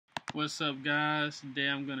What's up, guys? Today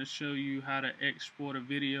I'm going to show you how to export a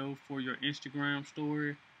video for your Instagram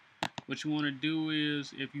story. What you want to do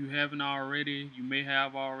is, if you haven't already, you may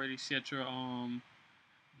have already set your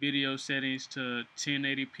video settings to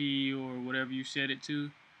 1080p or whatever you set it to.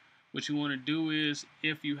 What you want to do is,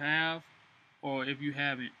 if you have or if you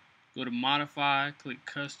haven't, go to modify, click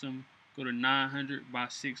custom, go to 900 by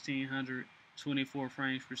 1600, 24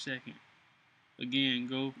 frames per second. Again,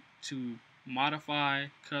 go to modify,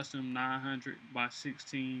 custom 900 by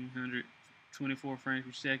 1600, 24 frames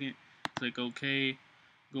per second. Click OK.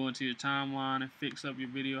 Go into your timeline and fix up your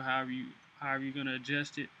video however you're gonna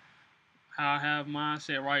adjust it. How I have mine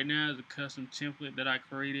set right now is a custom template that I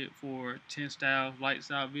created for 10 styles lights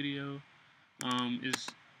out video. It's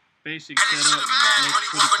basic setup, looks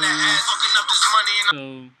pretty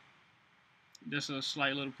cool. So that's a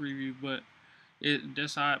slight little preview, but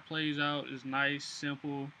that's how it plays out. It's nice,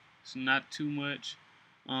 simple. It's not too much.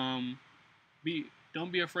 Um,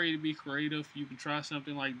 don't be afraid to be creative. You can try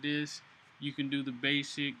something like this. You can do the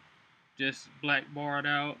basic, just black barred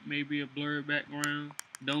out, maybe a blurred background.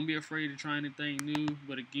 Don't be afraid to try anything new.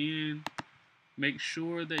 But again, make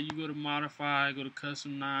sure that you go to modify, go to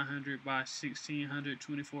custom 900 by 1600,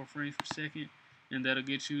 24 frames per second, and that'll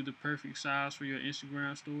get you the perfect size for your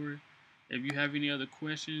Instagram story. If you have any other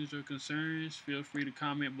questions or concerns, feel free to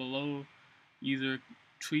comment below. Either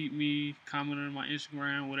tweet me, comment on my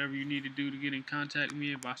Instagram, whatever you need to do to get in contact with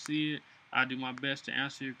me. If I see it, I'll do my best to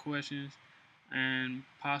answer your questions and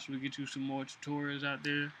possibly get you some more tutorials out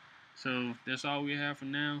there. So that's all we have for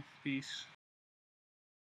now. Peace.